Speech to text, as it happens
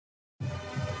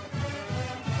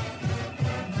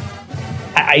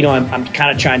I'm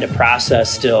kind of trying to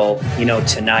process still,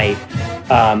 tonight.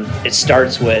 It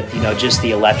starts with, just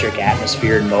the electric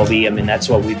atmosphere in Moby. I mean, that's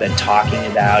what we've been talking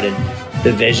about and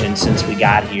the vision since we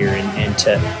got here. And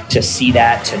to see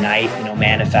that tonight,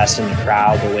 manifest in the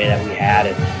crowd the way that we had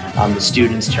it, the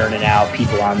students turning out,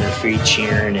 people on their feet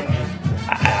cheering. And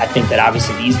I think that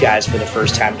obviously these guys for the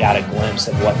first time got a glimpse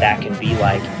of what that can be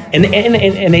like. And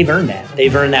they've earned that.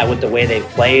 They've earned that with the way they've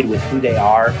played, with who they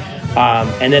are.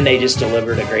 And then they just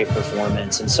delivered a great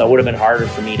performance. And so it would have been harder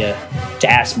for me to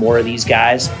ask more of these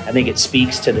guys. I think it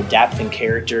speaks to the depth and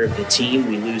character of the team.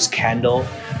 We lose Kendall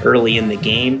early in the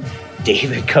game.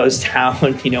 David goes down,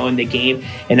 in the game.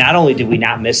 And not only did we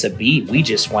not miss a beat, we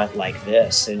just went like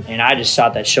this. And I just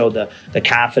thought that showed the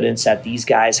confidence that these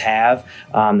guys have,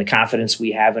 the confidence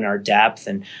we have in our depth.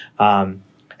 And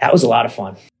that was a lot of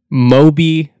fun.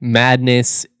 Moby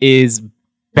Madness is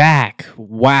back.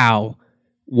 Wow.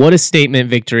 What a statement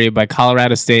victory by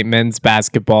Colorado State men's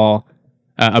basketball.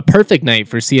 A perfect night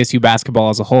for CSU basketball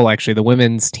as a whole, actually. The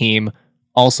women's team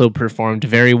also performed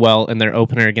very well in their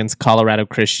opener against Colorado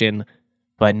Christian.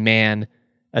 But man,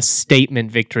 a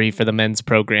statement victory for the men's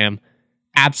program.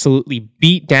 Absolutely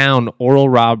beat down Oral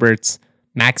Roberts,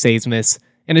 Max Asmus,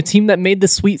 and a team that made the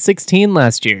Sweet 16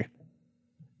 last year.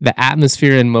 The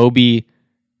atmosphere in Moby,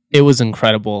 it was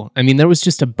incredible. I mean, there was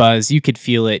just a buzz. You could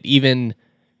feel it. Even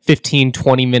 15,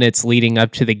 20 minutes leading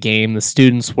up to the game, the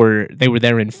students were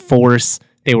there in force.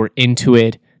 They were into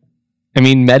it. I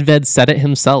mean, Medved said it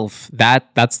himself.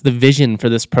 That's the vision for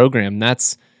this program.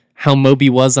 That's how Moby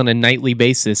was on a nightly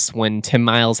basis when Tim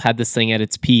Miles had this thing at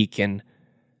its peak. And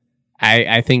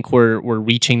I think we're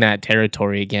reaching that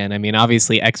territory again. I mean,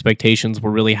 obviously expectations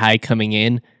were really high coming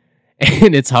in,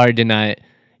 and it's hard to not,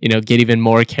 get even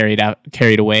more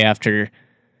carried away after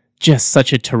just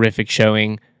such a terrific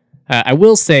showing. I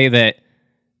will say that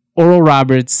Oral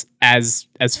Roberts, as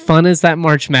fun as that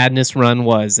March Madness run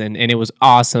was, and it was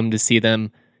awesome to see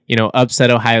them, upset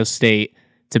Ohio State,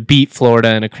 to beat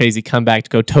Florida in a crazy comeback, to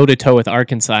go toe-to-toe with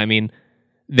Arkansas. I mean,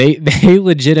 they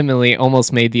legitimately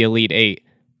almost made the Elite Eight.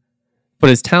 But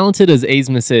as talented as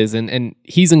Asmus is, and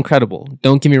he's incredible,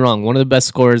 don't get me wrong, one of the best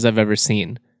scorers I've ever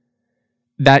seen,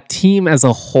 that team as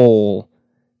a whole,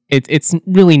 it's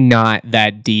really not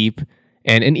that deep.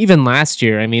 And even last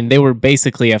year, I mean, they were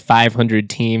basically a 500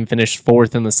 team, finished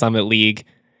fourth in the Summit League.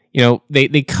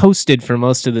 They coasted for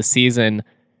most of the season.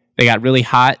 They got really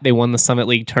hot. They won the Summit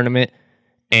League tournament,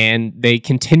 and they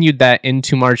continued that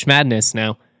into March Madness.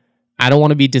 Now, I don't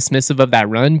want to be dismissive of that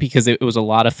run because it was a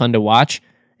lot of fun to watch,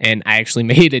 and I actually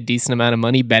made a decent amount of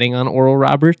money betting on Oral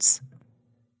Roberts.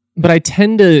 But I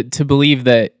tend to believe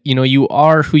that, you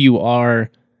are who you are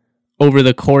over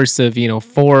the course of,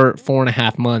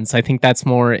 4.5 months. I think that's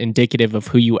more indicative of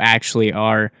who you actually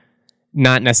are,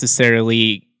 not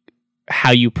necessarily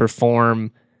how you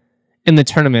perform in the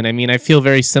tournament. I mean, I feel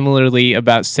very similarly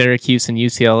about Syracuse and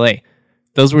UCLA.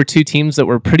 Those were two teams that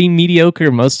were pretty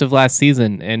mediocre most of last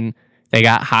season, and they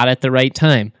got hot at the right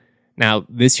time. Now,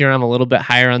 this year I'm a little bit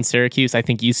higher on Syracuse. I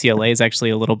think UCLA is actually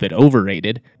a little bit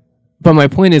overrated. But my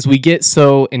point is, we get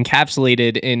so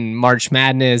encapsulated in March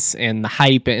Madness and the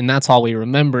hype, and that's all we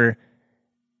remember.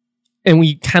 And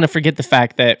we kind of forget the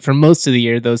fact that for most of the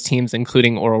year, those teams,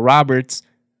 including Oral Roberts,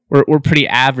 were pretty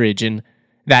average. And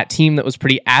that team that was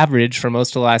pretty average for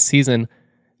most of last season,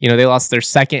 they lost their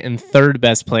second and third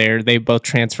best player. They both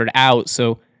transferred out.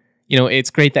 So, it's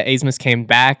great that Asmus came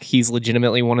back. He's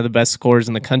legitimately one of the best scorers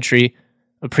in the country,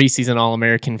 a preseason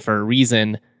All-American for a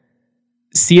reason.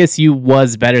 CSU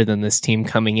was better than this team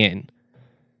coming in.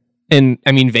 And,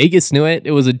 I mean, Vegas knew it.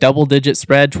 It was a double-digit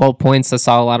spread, 12 points. I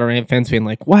saw a lot of Ram fans being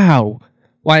like, wow,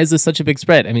 why is this such a big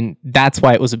spread? I mean, that's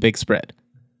why it was a big spread.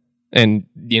 And,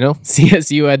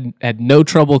 CSU had no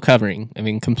trouble covering. I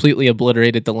mean, completely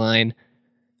obliterated the line.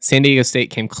 San Diego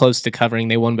State came close to covering.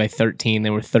 They won by 13. They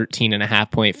were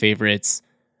 13.5-point favorites.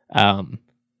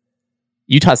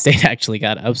 Utah State actually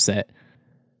got upset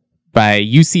by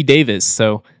UC Davis,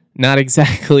 so not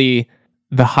exactly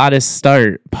the hottest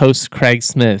start post Craig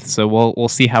Smith. So we'll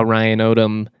see how Ryan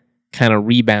Odom kind of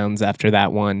rebounds after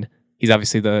that one. He's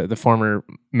obviously the former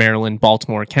Maryland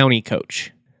Baltimore County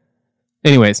coach.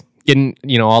 Anyways, getting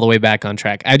all the way back on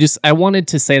track. I wanted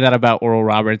to say that about Oral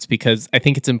Roberts because I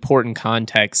think it's important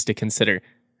context to consider.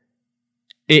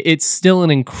 It's still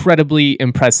an incredibly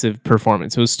impressive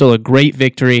performance. It was still a great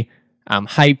victory. I'm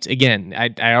hyped. Again,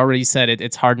 I already said it.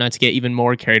 It's hard not to get even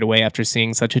more carried away after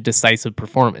seeing such a decisive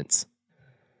performance.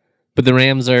 But the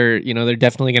Rams are, they're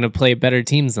definitely going to play better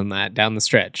teams than that down the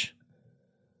stretch.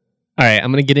 All right,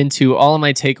 I'm going to get into all of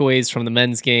my takeaways from the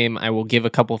men's game. I will give a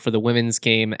couple for the women's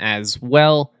game as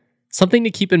well. Something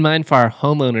to keep in mind for our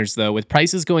homeowners, though, with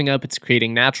prices going up, it's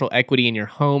creating natural equity in your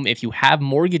home. If you have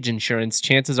mortgage insurance,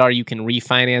 chances are you can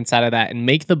refinance out of that and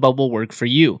make the bubble work for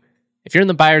you. If you're in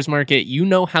the buyer's market, you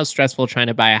know how stressful trying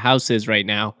to buy a house is right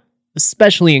now,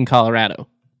 especially in Colorado.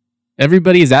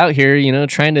 Everybody's out here,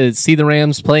 trying to see the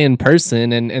Rams play in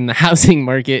person, and the housing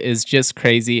market is just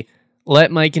crazy.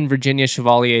 Let Mike and Virginia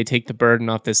Chevalier take the burden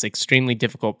off this extremely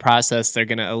difficult process. They're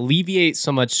going to alleviate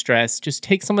so much stress. Just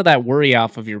take some of that worry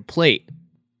off of your plate.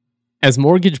 As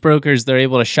mortgage brokers, they're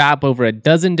able to shop over a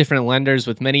dozen different lenders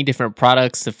with many different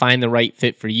products to find the right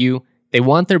fit for you. They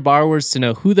want their borrowers to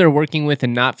know who they're working with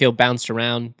and not feel bounced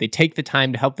around. They take the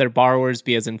time to help their borrowers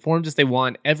be as informed as they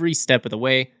want every step of the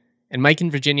way. And Mike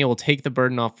and Virginia will take the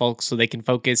burden off folks so they can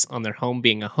focus on their home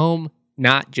being a home,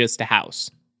 not just a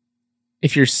house.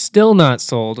 If you're still not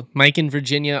sold, Mike and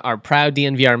Virginia are proud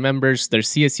DNVR members. They're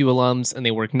CSU alums, and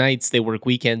they work nights, they work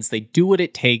weekends. They do what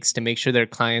it takes to make sure their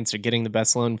clients are getting the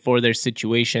best loan for their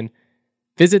situation.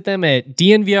 Visit them at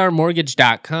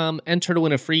dnvrmortgage.com. Enter to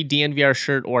win a free DNVR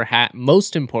shirt or hat.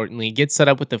 Most importantly, get set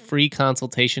up with a free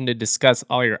consultation to discuss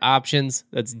all your options.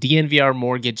 That's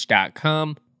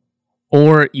dnvrmortgage.com.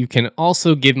 Or you can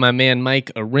also give my man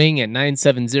Mike a ring at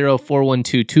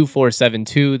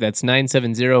 970-412-2472. That's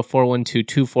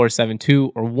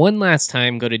 970-412-2472. Or one last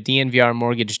time, go to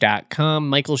dnvrmortgage.com.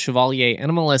 Michael Chevalier,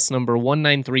 NMLS number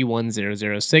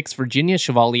 1931006. Virginia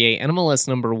Chevalier, NMLS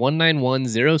number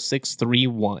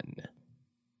 1910631.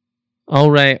 All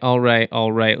right.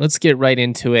 Let's get right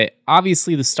into it.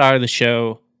 Obviously, the star of the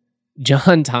show,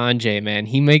 John Tonje, man.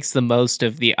 He makes the most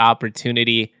of the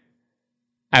opportunity.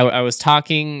 I was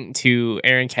talking to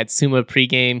Aaron Katsuma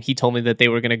pregame. He told me that they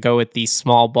were going to go with the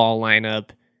small ball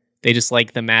lineup. They just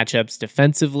like the matchups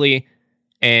defensively.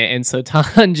 And so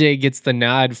Tonje gets the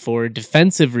nod for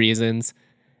defensive reasons.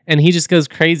 And he just goes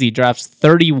crazy, drops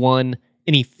 31,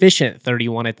 an efficient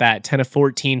 31 at that, 10 of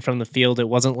 14 from the field. It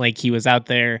wasn't like he was out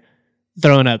there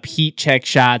throwing up heat check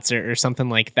shots or something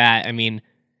like that. I mean,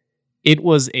 it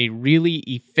was a really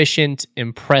efficient,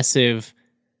 impressive,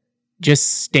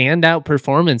 just standout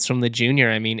performance from the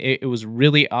junior. I mean, it was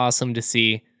really awesome to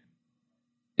see.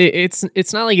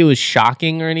 It's not like it was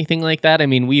shocking or anything like that. I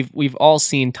mean, we've all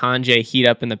seen Tonje heat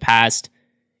up in the past.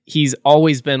 He's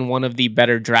always been one of the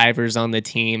better drivers on the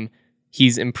team.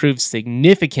 He's improved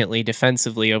significantly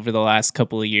defensively over the last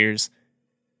couple of years.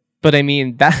 But I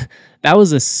mean, that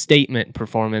was a statement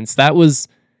performance. That was,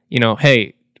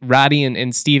 hey, Roddy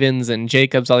and Stevens and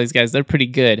Jacobs, all these guys, they're pretty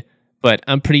good, but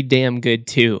I'm pretty damn good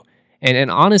too.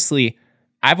 And honestly,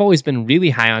 I've always been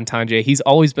really high on Tonje. He's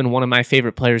always been one of my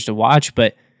favorite players to watch,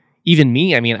 but even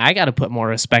me, I mean, I got to put more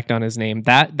respect on his name.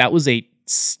 That was a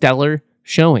stellar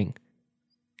showing.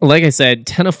 Like I said,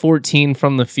 10 of 14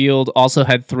 from the field, also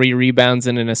had 3 rebounds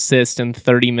and an assist in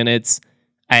 30 minutes.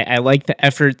 I like the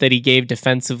effort that he gave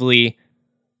defensively,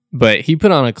 but he put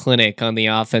on a clinic on the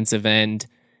offensive end.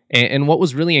 And what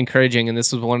was really encouraging, and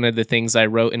this was one of the things I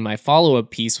wrote in my follow-up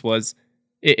piece, was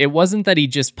it wasn't that he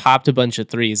just popped a bunch of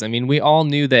threes. I mean, we all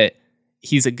knew that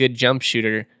he's a good jump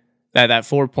shooter. That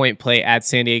 4-point play at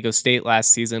San Diego State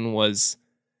last season was,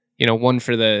 one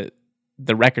for the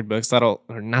record books.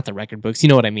 Or not the record books. You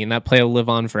know what I mean? That play will live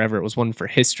on forever. It was one for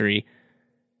history.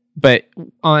 But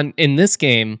in this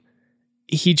game,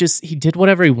 he did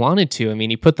whatever he wanted to. I mean,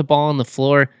 he put the ball on the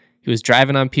floor. He was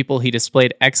driving on people. He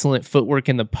displayed excellent footwork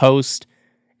in the post,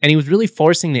 and he was really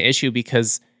forcing the issue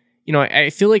because, I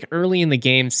feel like early in the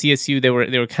game, CSU, they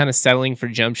were kind of settling for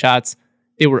jump shots.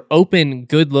 They were open,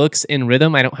 good looks in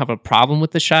rhythm. I don't have a problem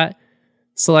with the shot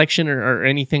selection or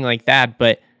anything like that,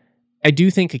 but I do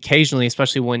think occasionally,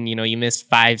 especially when, you miss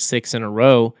 5, 6 in a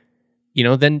row,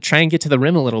 then try and get to the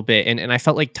rim a little bit. And I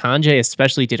felt like Tonje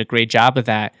especially did a great job of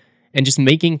that and just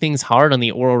making things hard on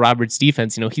the Oral Roberts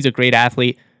defense. He's a great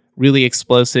athlete, really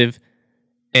explosive,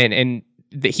 and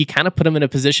he kind of put him in a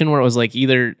position where it was like,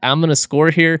 either I'm going to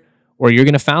score here or you're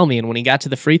going to foul me. And when he got to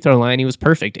the free throw line, he was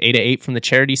perfect. 8 of 8 from the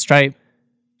charity stripe.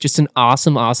 Just an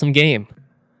awesome, awesome game.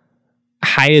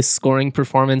 Highest scoring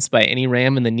performance by any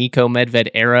Ram in the Nico Medved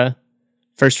era.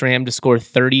 First Ram to score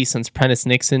 30 since Prentice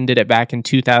Nixon did it back in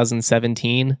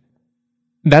 2017.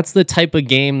 That's the type of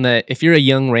game that if you're a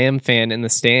young Ram fan in the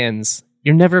stands,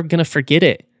 you're never going to forget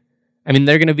it. I mean,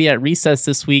 they're going to be at recess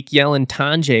this week yelling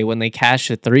Tonje when they cash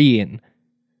a 3, and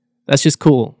that's just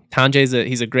cool.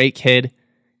 He's a great kid.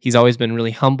 He's always been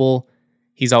really humble.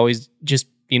 He's always just,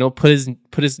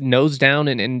 put his nose down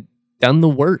and done the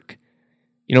work.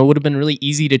 It would have been really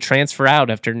easy to transfer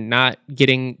out after not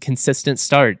getting consistent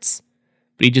starts.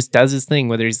 But he just does his thing,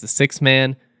 whether he's the 6th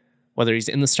man, whether he's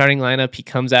in the starting lineup, he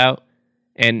comes out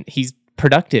and he's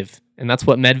productive. And that's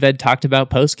what Medved talked about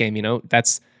post-game.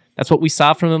 That's That's what we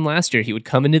saw from him last year. He would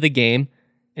come into the game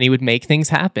and he would make things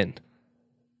happen.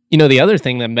 You know, the other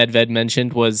thing that Medved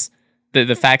mentioned was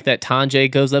the fact that Tanjay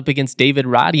goes up against David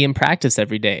Roddy in practice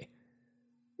every day.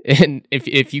 And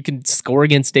if you can score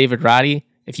against David Roddy,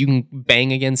 if you can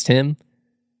bang against him,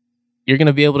 you're going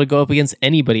to be able to go up against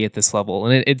anybody at this level.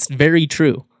 And it's very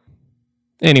true.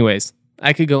 Anyways,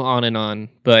 I could go on and on,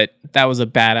 but that was a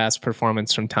badass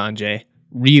performance from Tanjay.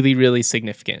 Really, really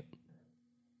significant.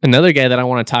 Another guy that I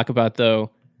want to talk about, though,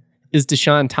 is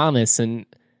Deshaun Thomas, and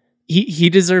he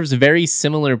deserves very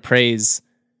similar praise.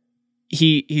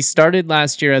 He started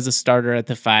last year as a starter at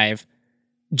the 5.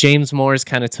 James Morris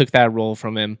kind of took that role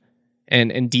from him,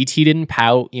 and DT didn't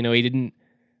pout. You know, he didn't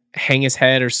hang his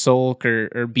head or sulk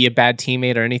or be a bad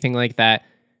teammate or anything like that.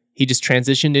 He just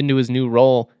transitioned into his new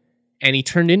role, and he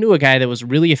turned into a guy that was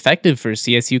really effective for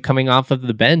CSU coming off of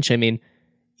the bench. I mean,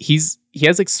 he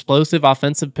has explosive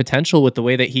offensive potential with the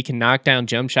way that he can knock down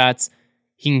jump shots.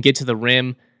 He can get to the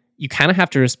rim. You kind of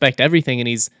have to respect everything, and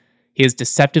he has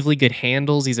deceptively good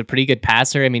handles. He's a pretty good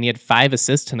passer. I mean, he had 5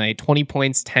 assists tonight, 20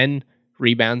 points, 10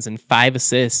 rebounds, and 5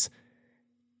 assists.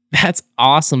 That's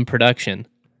awesome production.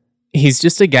 He's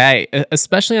just a guy,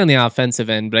 especially on the offensive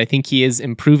end, but I think he is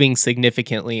improving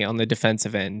significantly on the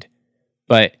defensive end.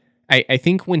 But I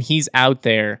think when he's out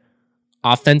there,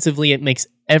 offensively, it makes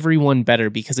everyone better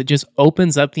because it just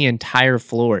opens up the entire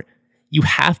floor. You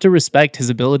have to respect his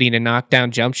ability to knock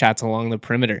down jump shots along the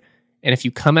perimeter. And if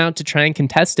you come out to try and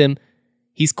contest him,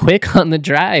 he's quick on the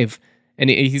drive and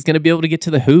he's going to be able to get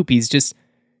to the hoop.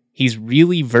 He's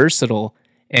really versatile,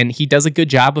 and he does a good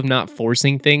job of not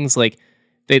forcing things. Like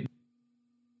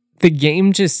the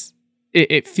game just,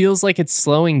 it feels like it's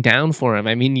slowing down for him.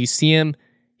 I mean, you see him,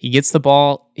 he gets the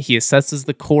ball, he assesses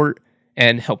the court,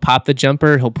 and he'll pop the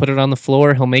jumper, he'll put it on the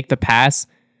floor, he'll make the pass.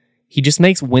 He just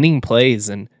makes winning plays,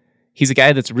 and he's a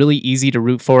guy that's really easy to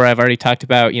root for. I've already talked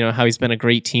about, you know, how he's been a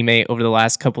great teammate over the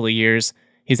last couple of years.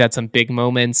 He's had some big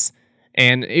moments,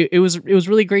 and it was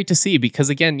really great to see because,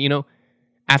 again, you know,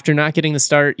 after not getting the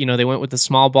start, you know, they went with the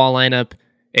small ball lineup.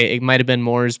 It might have been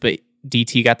Moores, but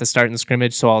DT got the start in the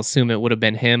scrimmage, so I'll assume it would have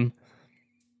been him.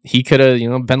 He could have, you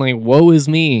know, been like, woe is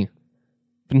me.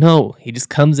 But no, he just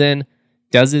comes in,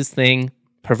 does his thing,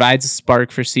 provides a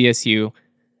spark for CSU,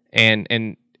 and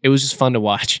it was just fun to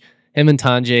watch. Him and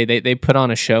Tanjay, they put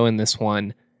on a show in this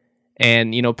one.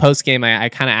 And, you know, post-game, I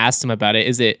kind of asked him about it.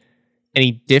 Is it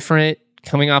any different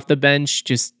coming off the bench,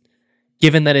 just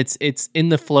given that it's in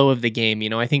the flow of the game? You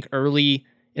know, I think early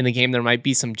in the game there might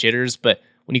be some jitters, but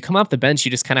when you come off the bench,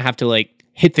 you just kind of have to, like,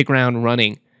 hit the ground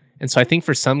running. And so I think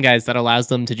for some guys, that allows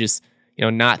them to just, you know,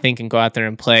 not think and go out there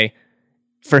and play.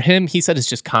 For him, he said it's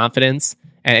just confidence,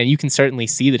 and you can certainly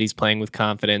see that he's playing with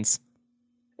confidence.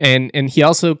 And he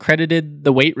also credited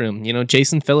the weight room. You know,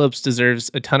 Jason Phillips deserves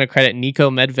a ton of credit.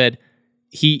 Nico Medved,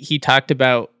 he talked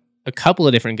about a couple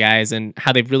of different guys and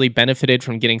how they've really benefited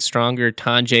from getting stronger.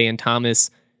 Tanjay and Thomas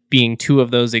being 2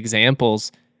 of those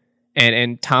examples.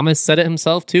 And Thomas said it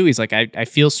himself too. He's like, I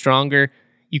feel stronger.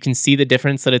 You can see the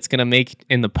difference that it's going to make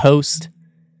in the post.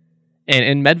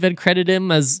 And Medved credited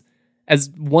him as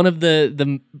one of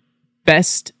the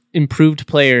best improved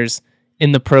players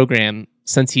in the program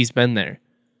since he's been there.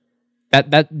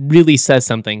 That really says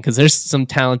something, because there's some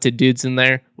talented dudes in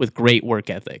there with great work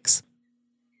ethics.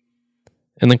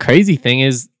 And the crazy thing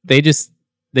is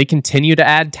they continue to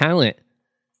add talent.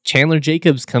 Chandler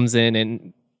Jacobs comes in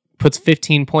and puts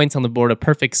 15 points on the board, a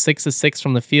perfect 6 of 6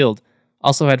 from the field.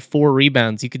 Also had 4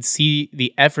 rebounds. You could see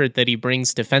the effort that he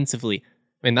brings defensively.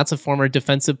 I mean, that's a former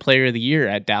defensive player of the year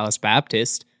at Dallas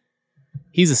Baptist.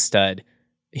 He's a stud.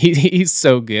 He's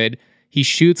so good. He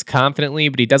shoots confidently,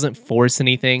 but he doesn't force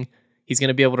anything. He's going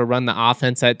to be able to run the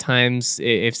offense at times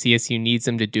if CSU needs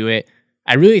him to do it.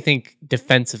 I really think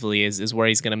defensively is where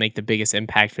he's going to make the biggest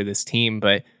impact for this team.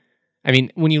 But, I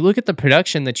mean, when you look at the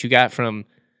production that you got from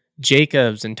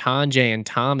Jacobs and Tanjay and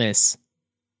Thomas,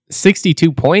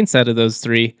 62 points out of those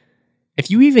 3.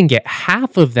 If you even get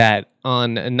half of that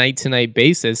on a night-to-night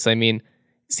basis, I mean,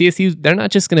 CSU, they're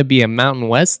not just going to be a Mountain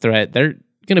West threat. They're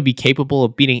going to be capable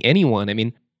of beating anyone. I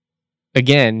mean,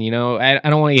 again, you know, I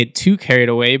don't want to get too carried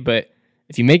away, but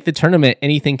if you make the tournament,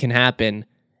 anything can happen.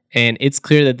 And it's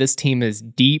clear that this team is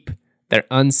deep, they're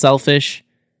unselfish,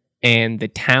 and the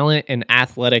talent and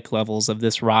athletic levels of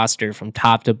this roster from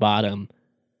top to bottom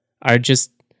are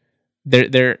just,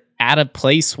 they're at a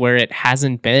place where it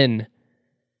hasn't been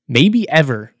maybe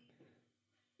ever.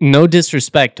 No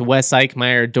disrespect to Wes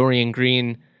Eichmeyer, Dorian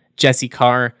Green, Jesse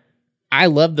Carr. I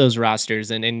love those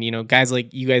rosters. And you know, guys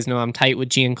like you guys know I'm tight with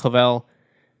Gian Clavel.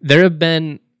 There have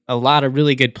been a lot of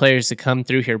really good players to come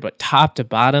through here, but top to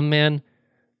bottom, man,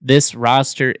 this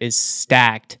roster is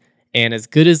stacked. And as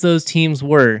good as those teams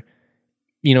were,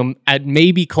 at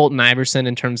maybe Colton Iverson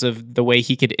in terms of the way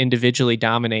he could individually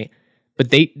dominate, but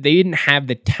they didn't have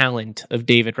the talent of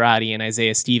David Roddy and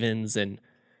Isaiah Stevens, and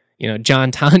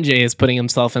John Tonje is putting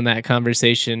himself in that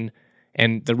conversation,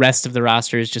 and the rest of the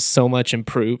roster is just so much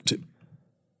improved.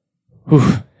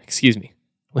 Whew, excuse me,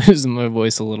 losing my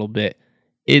voice a little bit.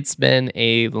 It's been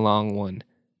a long one,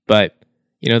 but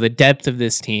the depth of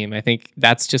this team, I think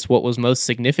that's just what was most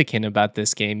significant about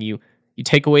this game. You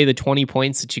take away the 20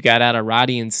 points that you got out of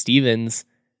Roddy and Stevens,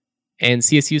 and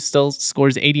CSU still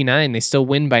scores 89. They still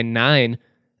win by 9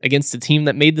 against a team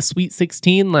that made the Sweet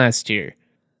 16 last year.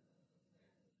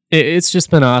 It's just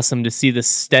been awesome to see the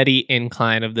steady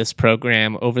incline of this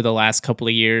program over the last couple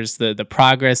of years, the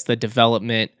progress, the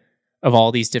development of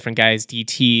all these different guys,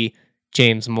 DT,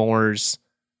 James Moores,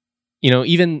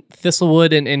 even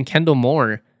Thistlewood and Kendall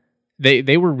Moore.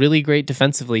 They were really great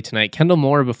defensively tonight. Kendall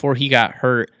Moore, before he got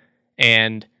hurt,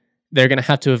 and they're going to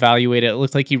have to evaluate it. It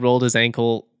looked like he rolled his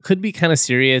ankle. Could be kind of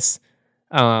serious.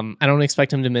 I don't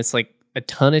expect him to miss like a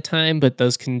ton of time, but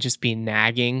those can just be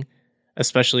nagging,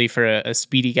 especially for a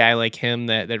speedy guy like him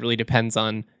that really depends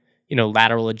on,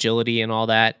 lateral agility and all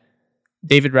that.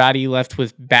 David Roddy left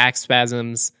with back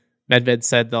spasms. Medved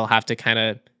said they'll have to kind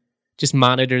of just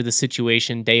monitor the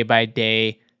situation day by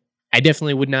day. I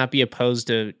definitely would not be opposed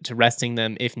to resting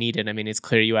them if needed. I mean, it's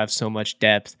clear you have so much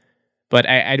depth. But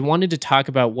I wanted to talk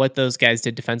about what those guys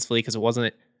did defensively, because it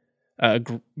wasn't a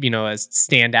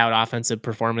standout offensive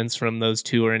performance from those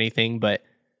two or anything. But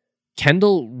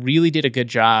Kendall really did a good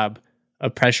job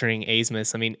of pressuring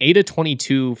Asmus. I mean, 8 of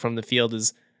 22 from the field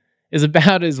is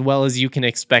about as well as you can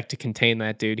expect to contain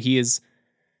that dude. He is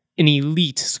an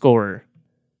elite scorer.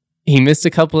 He missed a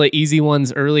couple of easy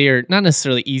ones earlier, not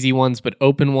necessarily easy ones, but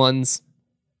open ones.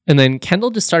 And then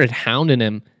Kendall just started hounding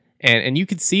him. And you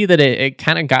could see that it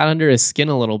kind of got under his skin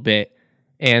a little bit.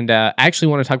 And I actually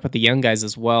want to talk about the young guys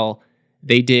as well.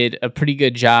 They did a pretty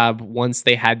good job once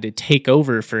they had to take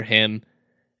over for him.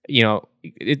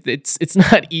 It's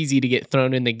not easy to get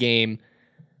thrown in the game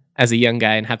as a young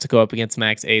guy and have to go up against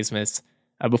Max Asmus.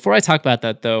 Before I talk about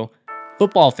that, though,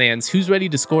 football fans, who's ready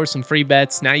to score some free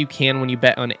bets? Now you can when you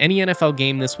bet on any NFL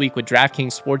game this week with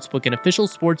DraftKings Sportsbook, an official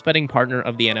sports betting partner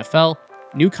of the NFL.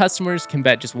 New customers can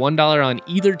bet just $1 on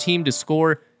either team to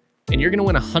score, and you're going to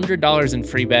win $100 in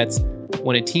free bets.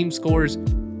 When a team scores,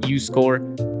 you score.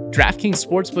 DraftKings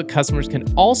Sportsbook customers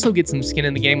can also get some skin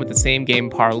in the game with the same game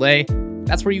parlay.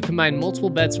 That's where you combine multiple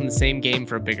bets from the same game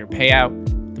for a bigger payout.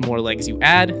 The more legs you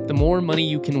add, the more money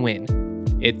you can win.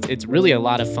 It's really a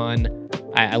lot of fun.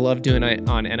 I love doing it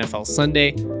on NFL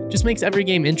Sunday. Just makes every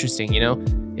game interesting,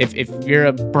 If you're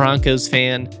a Broncos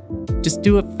fan, just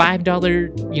do a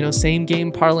 $5, same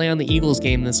game parlay on the Eagles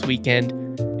game this weekend.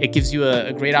 It gives you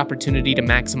a great opportunity to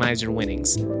maximize your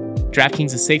winnings.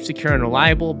 DraftKings is safe, secure, and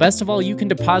reliable. Best of all, you can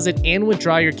deposit and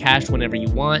withdraw your cash whenever you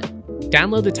want.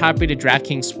 Download the top-rated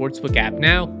DraftKings Sportsbook app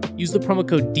now. Use the promo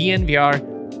code DNVR.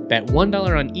 Bet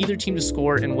 $1 on either team to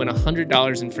score and win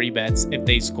 $100 in free bets if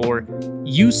they score.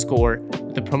 You score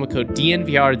with the promo code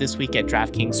DNVR this week at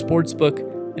DraftKings Sportsbook,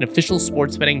 an official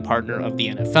sports betting partner of the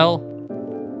NFL.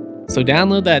 So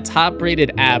download that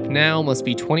top-rated app now. Must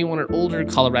be 21 or older.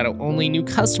 Colorado only. New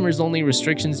customers only.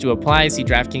 Restrictions do apply. See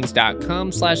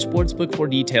DraftKings.com/sportsbook for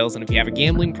details. And if you have a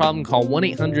gambling problem, call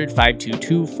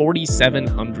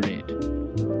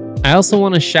 1-800-522-4700. I also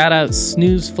want to shout out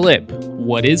Snooze Flip.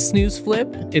 What is Snooze Flip?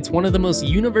 It's one of the most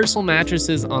universal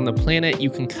mattresses on the planet. You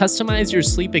can customize your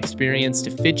sleep experience to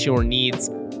fit your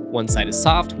needs. One side is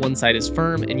soft, one side is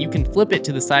firm, and you can flip it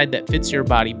to the side that fits your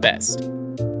body best.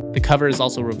 The cover is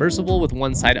also reversible, with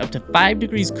one side up to 5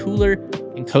 degrees cooler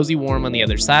and cozy warm on the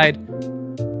other side.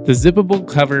 The zippable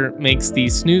cover makes the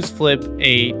Snooze Flip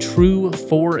a true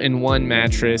 4-in-1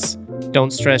 mattress.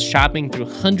 Don't stress shopping through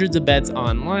hundreds of beds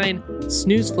online.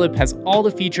 Snooze Flip has all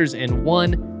the features in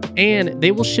one, and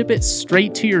they will ship it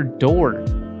straight to your door.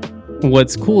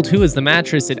 What's cool too is the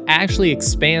mattress, it actually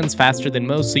expands faster than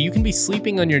most, so you can be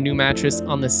sleeping on your new mattress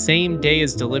on the same day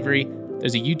as delivery.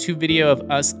 There's a YouTube video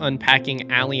of us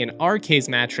unpacking Allie and RK's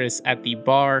mattress at the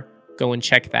bar. Go and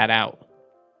check that out.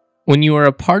 When you are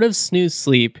a part of Snooze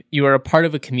Sleep, you are a part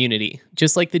of a community,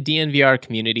 just like the DNVR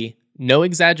community. No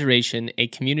exaggeration, a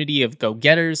community of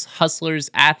go-getters, hustlers,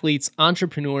 athletes,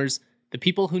 entrepreneurs, the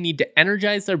people who need to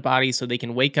energize their bodies so they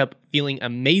can wake up feeling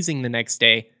amazing the next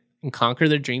day and conquer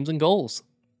their dreams and goals.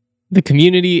 The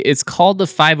community is called the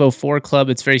 504 Club.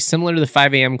 It's very similar to the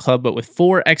 5 a.m. Club, but with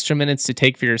 4 extra minutes to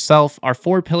take for yourself. Our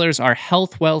 4 pillars are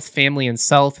health, wealth, family, and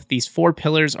self. These 4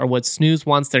 pillars are what Snooze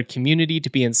wants their community to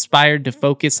be inspired to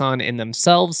focus on in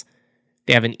themselves.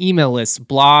 They have an email list,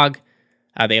 blog,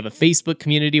 They have a Facebook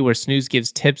community where Snooze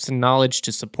gives tips and knowledge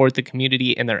to support the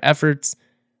community and their efforts.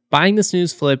 Buying the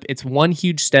Snooze Flip, it's one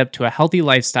huge step to a healthy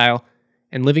lifestyle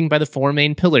and living by the 4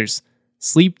 main pillars: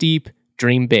 sleep deep,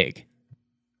 dream big.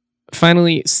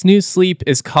 Finally, Snooze Sleep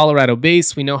is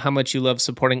Colorado-based. We know how much you love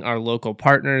supporting our local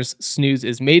partners. Snooze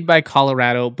is made by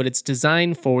Colorado, but it's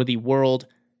designed for the world.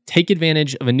 Take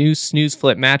advantage of a new Snooze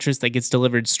Flip mattress that gets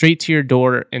delivered straight to your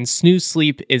door, and Snooze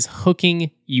Sleep is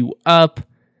hooking you up.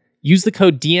 Use the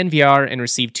code DNVR and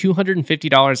receive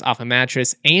 $250 off a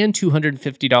mattress and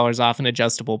 $250 off an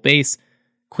adjustable base.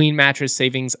 Queen mattress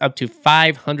savings up to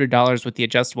 $500 with the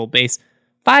adjustable base.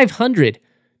 $500!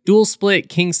 Dual split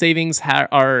king savings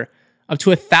are up to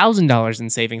 $1,000 in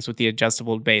savings with the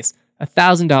adjustable base.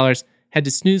 $1,000. Head to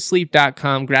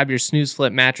snoozesleep.com. Grab your Snooze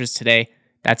Flip mattress today.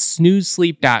 That's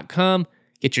snoozesleep.com.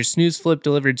 Get your Snooze Flip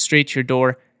delivered straight to your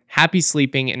door. Happy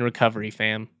sleeping and recovery,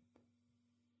 fam.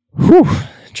 Whew.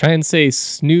 Try and say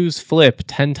Snooze Flip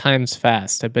 10 times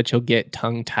fast. I bet you'll get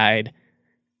tongue-tied.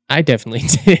 I definitely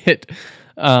did.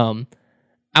 I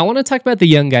want to talk about the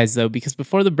young guys, though, because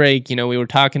before the break, we were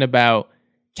talking about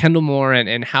Kendall Moore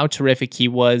and how terrific he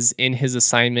was in his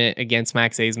assignment against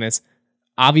Max Abmas.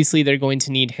 Obviously, they're going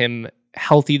to need him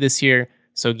healthy this year.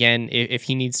 So again, if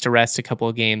he needs to rest a couple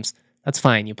of games, that's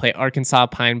fine. You play Arkansas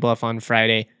Pine Bluff on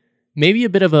Friday. Maybe a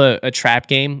bit of a trap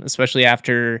game, especially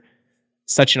after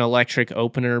such an electric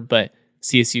opener, but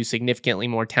CSU significantly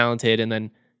more talented. And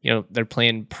then, they're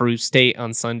playing Peru State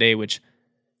on Sunday, which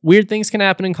weird things can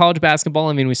happen in college basketball.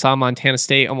 I mean, we saw Montana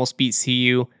State almost beat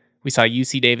CU. We saw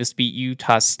UC Davis beat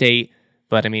Utah State,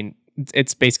 but I mean,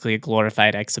 it's basically a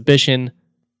glorified exhibition.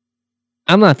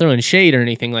 I'm not throwing shade or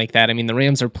anything like that. I mean, the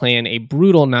Rams are playing a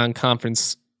brutal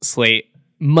non-conference slate.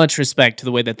 Much respect to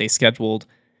the way that they scheduled.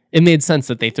 It made sense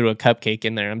that they threw a cupcake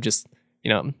in there. I'm just,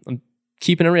 I'm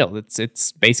keeping it real.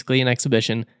 It's basically an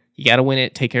exhibition. You got to win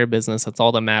it, take care of business. That's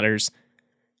all that matters.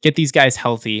 Get these guys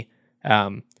healthy.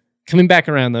 Coming back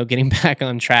around, though, getting back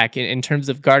on track in terms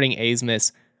of guarding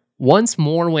Abmas. Once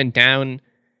Moore went down,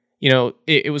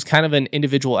 it was kind of an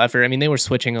individual effort. I mean, they were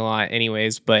switching a lot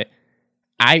anyways, but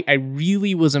I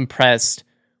really was impressed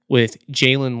with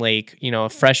Jalen Lake, a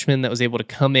freshman that was able to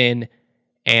come in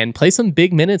and play some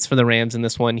big minutes for the Rams in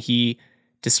this one. He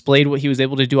displayed what he was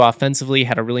able to do offensively,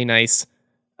 had a really nice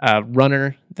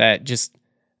runner that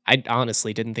I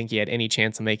honestly didn't think he had any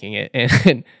chance of making it,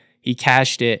 and he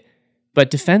cashed it.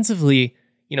 But defensively,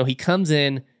 he comes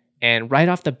in, and right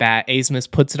off the bat, Abmas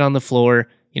puts it on the floor,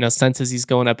 senses he's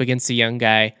going up against a young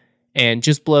guy, and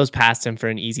just blows past him for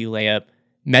an easy layup.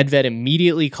 Medved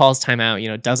immediately calls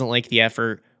timeout, doesn't like the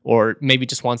effort, or maybe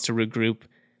just wants to regroup.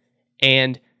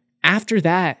 And after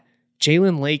that,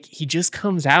 Jalen Lake, he just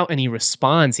comes out and he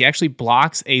responds. He actually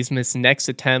blocks Abmas' next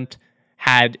attempt,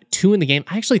 had 2 in the game.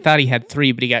 I actually thought he had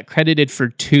 3, but he got credited for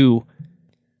 2.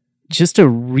 Just a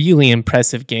really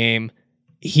impressive game.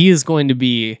 He is going to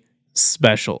be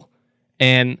special.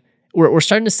 And we're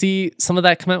starting to see some of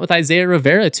that come out with Isaiah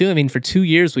Rivera, too. I mean, for 2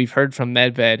 years, we've heard from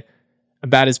Medved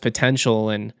about his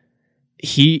potential, and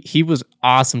he was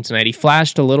awesome tonight. He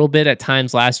flashed a little bit at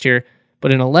times last year,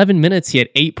 but in 11 minutes, he had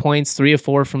 8 points, 3 of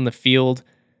 4 from the field,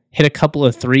 hit a couple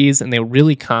of threes, and they were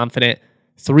really confident.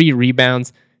 3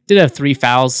 rebounds. Did have 3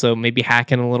 fouls, so maybe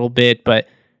hacking a little bit, but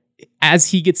as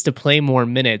he gets to play more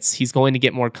minutes, he's going to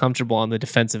get more comfortable on the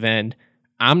defensive end.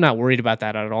 I'm not worried about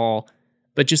that at all,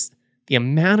 but just the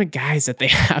amount of guys that they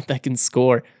have that can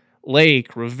score.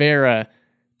 Lake, Rivera,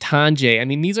 Tanjay. I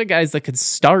mean, these are guys that could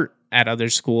start at other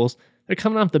schools. They're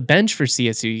coming off the bench for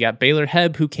CSU. You got Baylor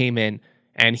Hebb, who came in,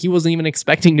 and he wasn't even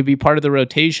expecting to be part of the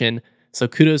rotation, so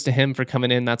kudos to him for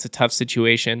coming in. That's a tough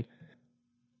situation.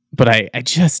 But I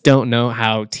just don't know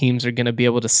how teams are going to be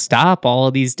able to stop all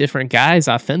of these different guys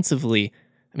offensively.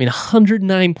 I mean,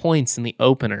 109 points in the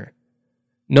opener.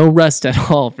 No rest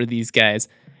at all for these guys.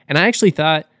 And I actually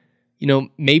thought,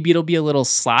 maybe it'll be a little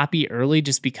sloppy early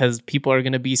just because people are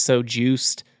going to be so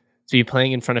juiced to be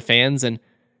playing in front of fans. And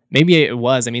maybe it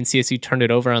was. I mean, CSU turned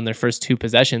it over on their first 2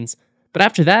 possessions. But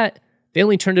after that, they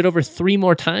only turned it over 3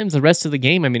 more times the rest of the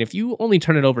game. I mean, if you only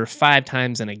turn it over 5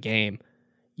 times in a game,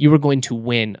 you were going to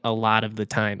win a lot of the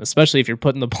time, especially if you're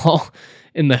putting the ball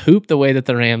in the hoop the way that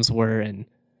the Rams were. And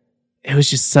it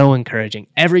was just so encouraging.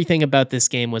 Everything about this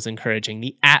game was encouraging.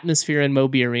 The atmosphere in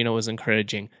Moby Arena was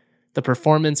encouraging. The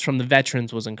performance from the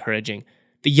veterans was encouraging.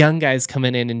 The young guys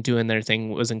coming in and doing their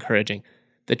thing was encouraging.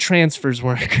 The transfers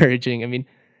were encouraging. I mean,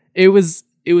 it was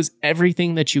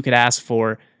everything that you could ask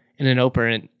for in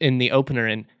the opener.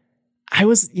 And I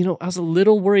was a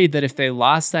little worried that if they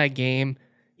lost that game,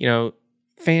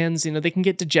 fans, they can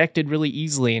get dejected really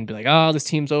easily and be like, oh, this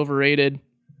team's overrated.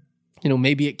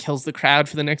 maybe it kills the crowd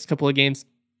for the next couple of games.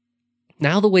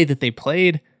 Now the way that they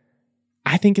played,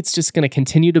 I think it's just going to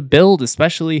continue to build,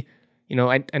 especially,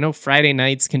 I know Friday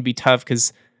nights can be tough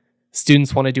because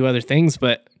students want to do other things,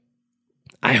 but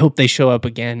I hope they show up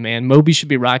again, man. Moby should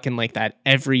be rocking like that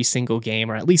every single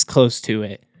game, or at least close to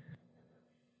it.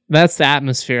 That's the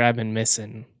atmosphere I've been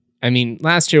missing. I mean,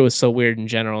 last year was so weird in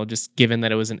general, just given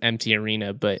that it was an empty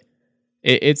arena, but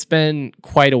it's been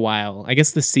quite a while. I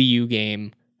guess the CU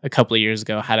game a couple of years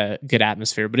ago had a good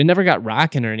atmosphere, but it never got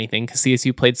rocking or anything because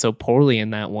CSU played so poorly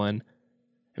in that one.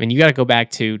 I mean, you got to go back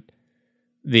to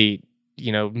the,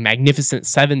 Magnificent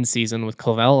Seven season with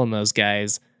Clavell and those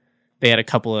guys. They had a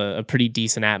couple of pretty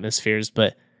decent atmospheres,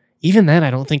 but even then,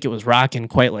 I don't think it was rocking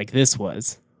quite like this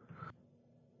was.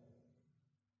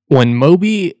 When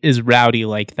Moby is rowdy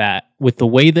like that, with the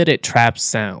way that it traps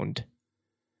sound,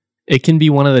 it can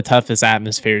be one of the toughest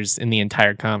atmospheres in the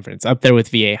entire conference, up there with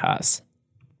Viejas.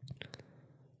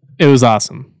 It was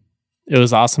awesome. It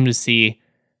was awesome to see.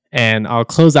 And I'll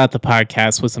close out the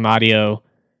podcast with some audio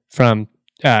from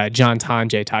John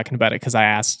Tonje talking about it, because I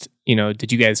asked,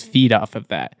 did you guys feed off of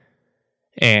that?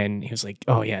 And he was like,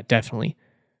 oh, yeah, definitely.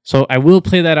 So I will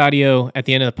play that audio at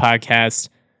the end of the podcast.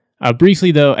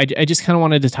 Briefly, though, I just kind of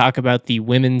wanted to talk about the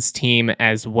women's team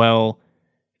as well.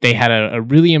 They had a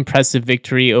really impressive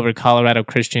victory over Colorado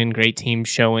Christian. Great team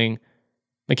showing.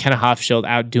 McKenna Hofschild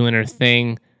out doing her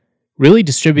thing, really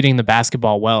distributing the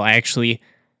basketball well. I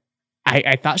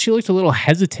thought she looked a little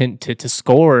hesitant to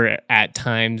score at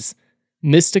times,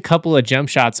 missed a couple of jump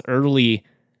shots early,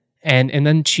 and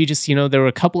then she just, there were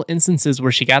a couple instances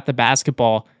where she got the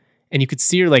basketball and you could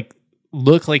see her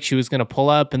look like she was going to pull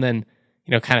up and then,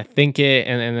 kind of think it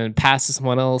and then pass to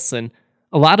someone else. And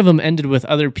a lot of them ended with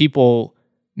other people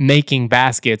making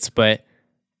baskets, but,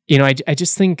 I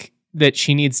just think that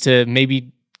she needs to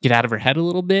maybe get out of her head a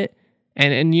little bit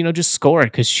and just score,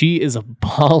 because she is a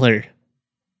baller.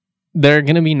 There are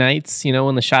going to be nights,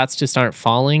 when the shots just aren't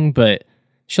falling, but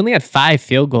she only had 5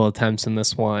 field goal attempts in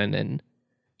this one. And,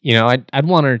 I'd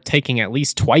want her taking at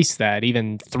least twice that,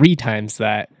 even 3 times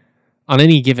that on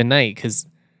any given night. Because,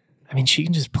 she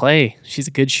can just play. She's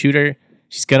a good shooter.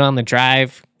 She's good on the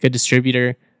drive, good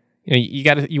distributor.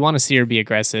 You want to see her be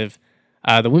aggressive.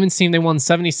 The women's team, they won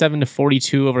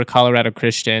 77-42 over Colorado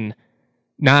Christian.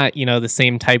 Not, the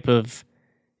same type of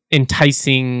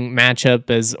enticing matchup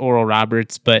as Oral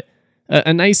Roberts, but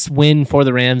a nice win for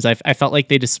the Rams. I felt like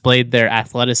they displayed their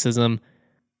athleticism.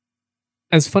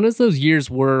 As fun as those years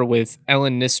were with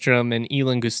Ellen Nystrom and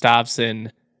Elin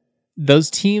Gustafsson, those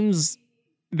teams,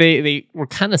 they were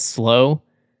kind of slow,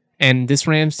 and this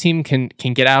Rams team can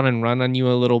get out and run on you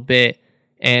a little bit,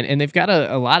 and they've got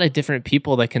a lot of different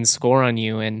people that can score on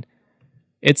you, and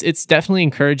it's definitely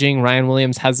encouraging. Ryan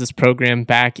Williams has this program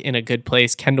back in a good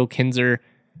place. Kendall Kinzer,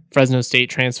 Fresno State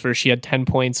transfer, she had 10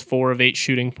 points, 4 of 8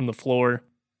 shooting from the floor.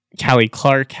 Callie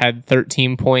Clark had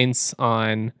 13 points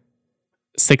on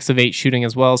 6 of 8 shooting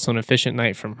as well, so an efficient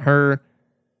night from her.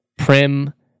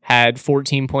 Prim had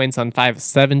 14 points on 5 of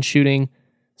 7 shooting.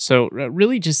 So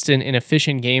really just an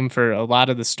efficient game for a lot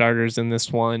of the starters in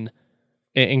this one.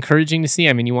 Encouraging to see.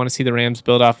 You want to see the Rams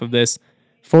build off of this.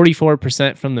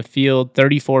 44% from the field,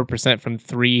 34% from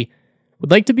 3. Would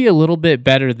like to be a little bit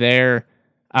better there.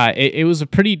 It was a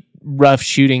pretty rough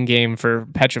shooting game for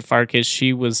Petra Farkas.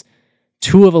 She was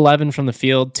 2 of 11 from the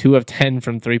field, 2 of 10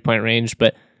 from 3-point range,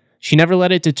 but she never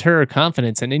let it deter her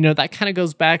confidence. And, that kind of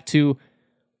goes back to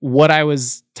what I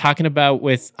was talking about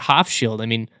with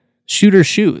Hofschild. Shoot or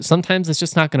shoot. Sometimes it's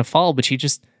just not going to fall, but you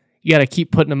got to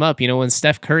keep putting them up. When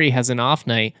Steph Curry has an off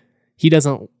night, he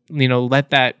doesn't, let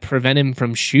that prevent him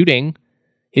from shooting.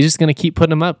 He's just going to keep putting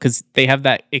them up because they have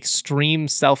that extreme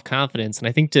self-confidence. And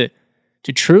I think to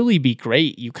truly be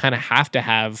great, you kind of have to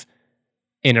have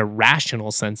an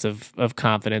irrational sense of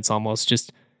confidence, almost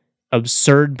just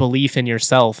absurd belief in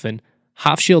yourself. And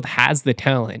Hofschild has the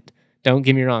talent. Don't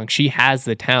get me wrong. She has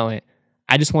the talent.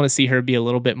 I just want to see her be a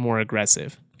little bit more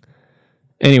aggressive.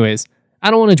 Anyways, I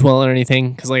don't want to dwell on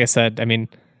anything because, like I said,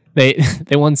 they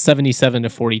won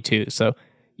 77-42. So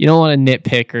you don't want to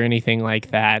nitpick or anything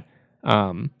like that.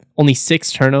 Only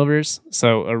 6 turnovers,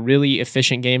 so a really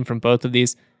efficient game from both of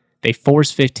these. They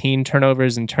forced 15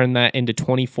 turnovers and turned that into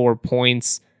 24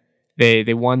 points.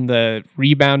 They won the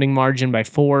rebounding margin by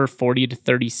 4,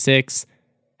 40-36.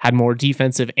 Had more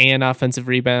defensive and offensive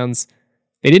rebounds.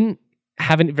 They didn't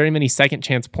have very many second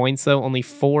chance points, though. Only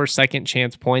 4 second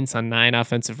chance points on 9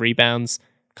 offensive rebounds.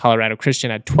 Colorado Christian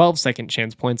had 12 second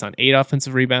chance points on 8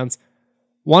 offensive rebounds.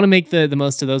 Want to make the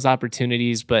most of those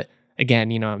opportunities, but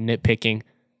again, I'm nitpicking.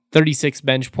 36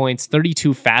 bench points,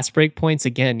 32 fast break points.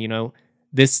 Again,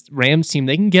 this Rams team,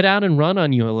 they can get out and run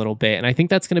on you a little bit. And I think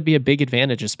that's going to be a big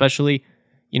advantage, especially,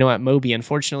 at Moby.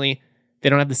 Unfortunately, they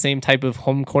don't have the same type of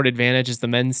home court advantage as the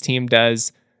men's team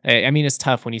does. I mean, it's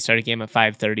tough when you start a game at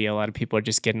 5:30. A lot of people are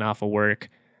just getting off of work.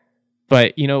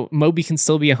 But, Moby can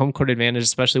still be a home court advantage,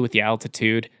 especially with the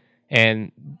altitude.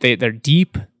 And they're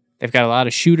deep. They've got a lot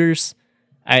of shooters.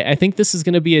 I think this is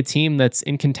going to be a team that's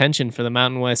in contention for the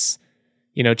Mountain West,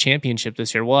 championship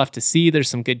this year. We'll have to see. There's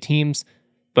some good teams,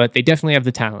 but they definitely have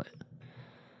the talent.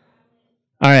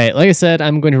 All right, like I said,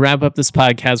 I'm going to wrap up this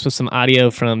podcast with some audio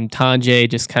from Tanjay,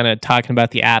 just kind of talking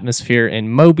about the atmosphere in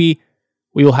Moby.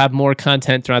 We will have more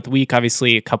content throughout the week.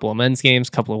 Obviously, a couple of men's games,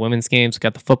 a couple of women's games. We've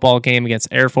got the football game against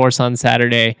Air Force on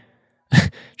Saturday.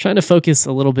 Trying to focus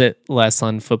a little bit less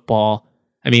on football.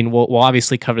 I mean, we'll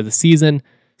obviously cover the season.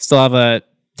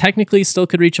 Technically still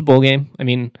could reach a bowl game. I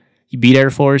mean, you beat Air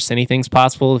Force, anything's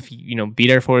possible. If you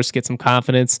beat Air Force, get some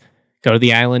confidence, go to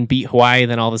the island, beat Hawaii,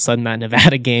 then all of a sudden that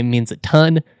Nevada game means a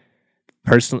ton.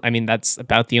 Personally, I mean, that's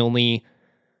about the only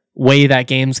way that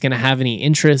game's going to have any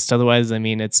interest. Otherwise, I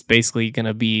mean, it's basically going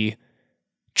to be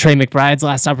Trey McBride's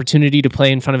last opportunity to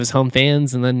play in front of his home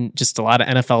fans, and then just a lot of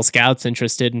NFL scouts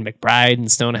interested in McBride and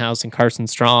Stonehouse and Carson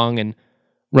Strong and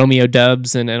Romeo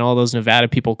Dubs and all those Nevada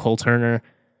people, Cole Turner.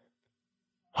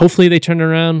 Hopefully they turn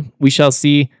around. We shall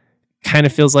see. Kind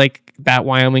of feels like that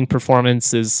Wyoming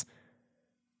performance is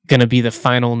going to be the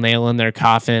final nail in their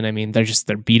coffin. I mean, they're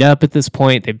beat up at this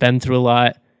point. They've been through a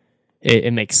lot.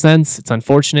 It makes sense. It's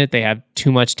unfortunate. They have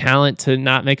too much talent to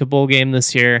not make a bowl game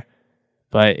this year,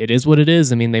 but it is what it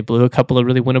is. I mean, they blew a couple of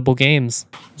really winnable games.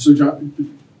 So, John,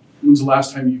 when's the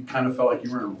last time you kind of felt like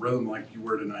you were in a rhythm like you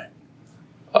were tonight?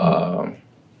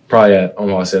 Probably at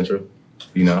Omaha Central.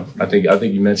 I think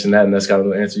you mentioned that, and that's kind of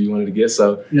the answer you wanted to get.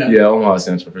 So, yeah, Omaha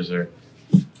Central for sure.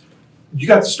 You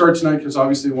got to start tonight because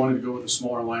obviously they wanted to go with a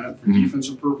smaller lineup for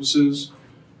defensive purposes.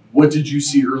 What did you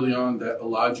see early on that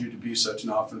allowed you to be such an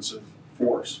offensive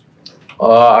force?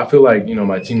 I feel like,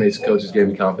 my teammates and coaches gave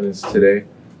me confidence today.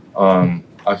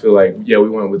 I feel like, we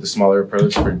went with a smaller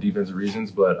approach for defensive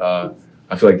reasons, but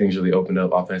I feel like things really opened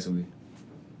up offensively.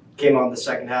 Came on the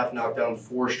second half, knocked down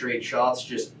 4 straight shots.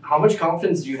 Just how much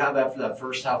confidence do you have after that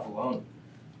first half alone?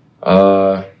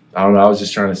 I don't know. I was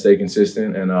just trying to stay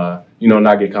consistent and,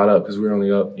 not get caught up because we were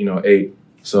only up, 8.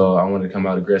 So I wanted to come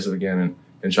out aggressive again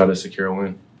and try to secure a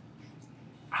win.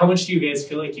 How much do you guys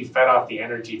feel like you fed off the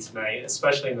energy tonight,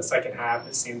 especially in the second half?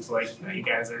 It seems like you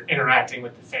guys are interacting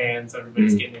with the fans.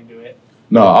 Everybody's getting into it.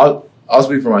 No, I'll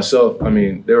speak for myself. I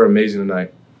mean, they were amazing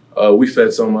tonight. We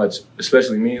fed so much,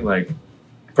 especially me. Like,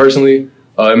 personally,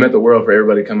 it meant the world for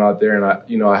everybody to come out there.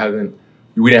 And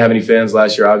we didn't have any fans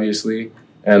last year, obviously.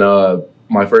 And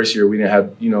my first year, we didn't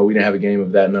have a game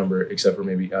of that number except for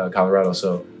maybe Colorado.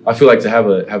 So I feel like to have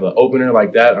an opener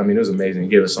like that, I mean, it was amazing. It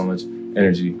gave us so much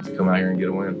energy to come out here and get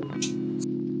a win.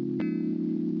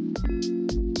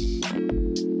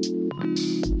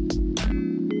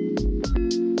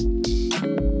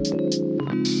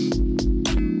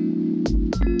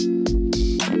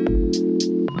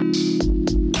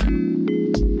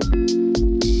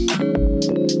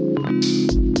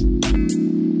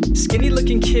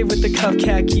 Kid with the cuff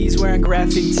khakis, wearing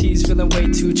graphic tees, feeling way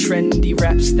too trendy.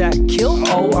 Raps that kill,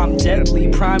 oh I'm deadly,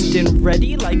 primed and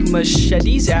ready like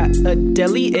machetes at a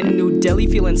deli in New Delhi.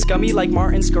 Feeling scummy like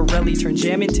Martin Scarelli, turn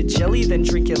jam into jelly, then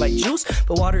drink it like juice.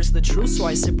 But water's the truth, so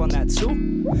I sip on that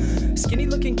too. Skinny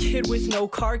looking kid with no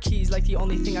car keys, like the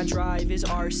only thing I drive is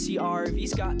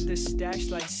RCRV's. Got the stash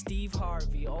like Steve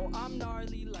Harvey, oh I'm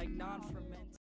gnarly like non